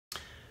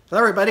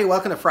Hello everybody,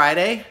 welcome to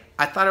Friday.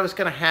 I thought I was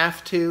going to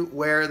have to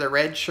wear the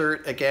red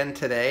shirt again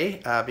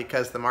today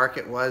because the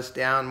market was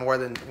down more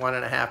than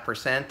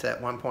 1.5% at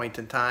one point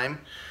in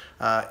time.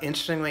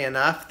 Interestingly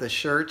enough, the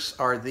shirts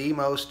are the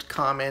most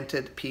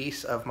commented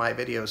piece of my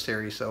video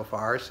series so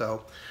far.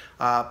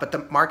 But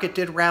the market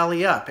did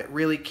rally up. It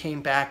really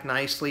came back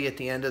nicely at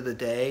the end of the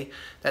day.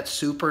 That's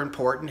super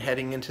important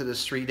heading into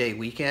this 3-day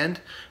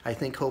weekend. I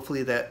think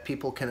hopefully that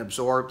people can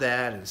absorb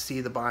that and see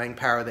the buying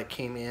power that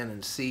came in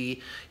and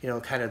see,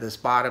 kind of this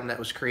bottom that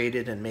was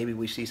created, and maybe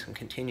we see some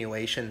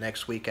continuation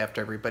next week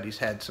after everybody's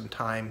had some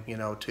time,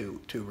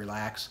 to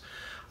relax.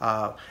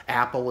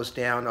 Apple was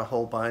down a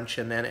whole bunch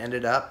and then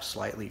ended up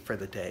slightly for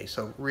the day.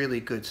 So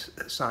really good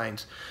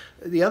signs.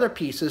 The other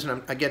pieces, and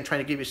I'm again trying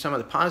to give you some of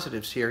the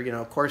positives here,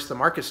 of course the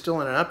market's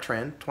still in an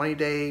uptrend.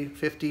 20-day,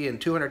 50, and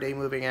 200-day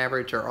moving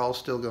average are all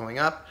still going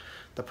up.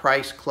 The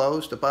price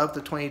closed above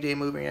the 20-day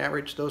moving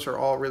average. Those are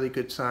all really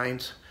good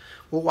signs.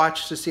 We'll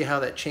watch to see how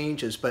that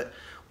changes. But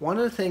one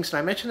of the things, and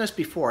I mentioned this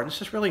before, and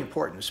this is really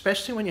important,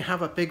 especially when you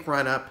have a big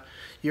run up,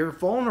 you're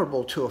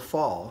vulnerable to a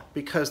fall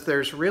because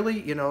there's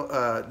really,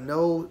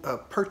 no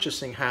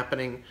purchasing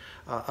happening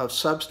of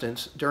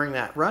substance during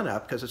that run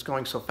up because it's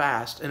going so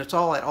fast, and it's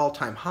all at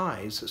all-time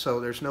highs. So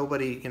there's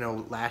nobody,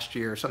 last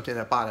year or something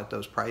that bought at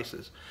those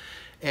prices.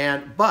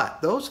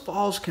 But those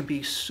falls can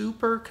be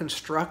super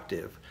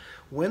constructive.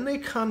 When they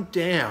come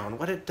down,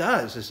 what it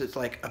does is it's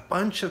like a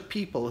bunch of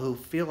people who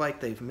feel like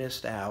they've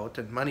missed out,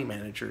 and money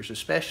managers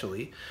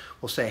especially,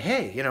 will say,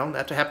 hey,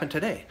 that happened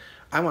today.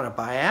 I want to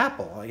buy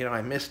Apple.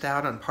 I missed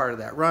out on part of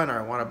that run, or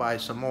I want to buy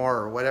some more,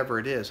 or whatever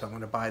it is. I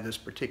want to buy this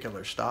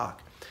particular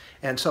stock.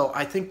 And so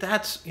I think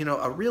that's,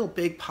 a real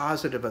big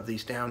positive of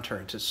these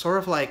downturns. It's sort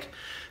of like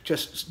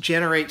just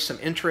generate some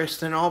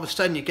interest, and all of a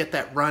sudden you get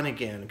that run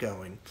again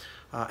going.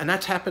 And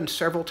that's happened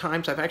several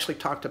times. I've actually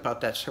talked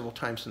about that several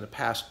times in the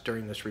past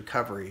during this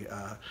recovery.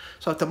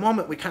 So at the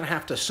moment, we kind of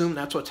have to assume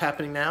that's what's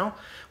happening now.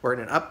 We're in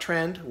an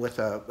uptrend with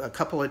a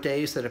couple of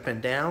days that have been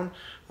down,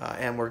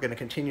 and we're going to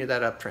continue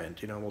that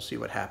uptrend. We'll see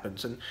what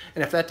happens. And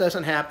if that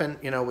doesn't happen,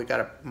 we got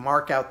to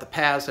mark out the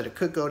paths that it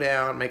could go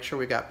down, make sure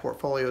we got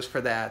portfolios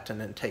for that,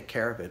 and then take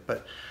care of it.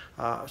 But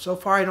so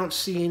far, I don't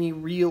see any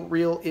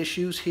real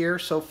issues here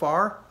so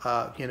far.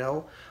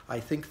 I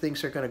think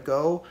things are going to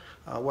go.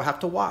 We'll have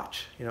to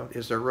watch.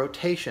 Is there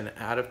rotation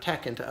out of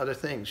tech into other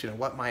things?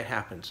 What might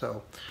happen?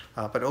 So,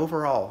 but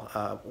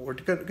overall, we're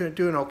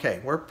doing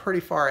okay. We're pretty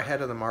far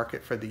ahead of the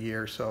market for the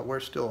year, so we're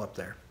still up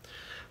there.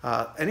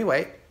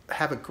 Anyway,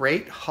 have a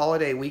great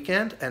holiday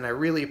weekend, and I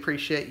really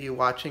appreciate you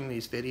watching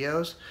these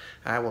videos.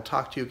 I will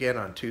talk to you again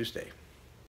on Tuesday.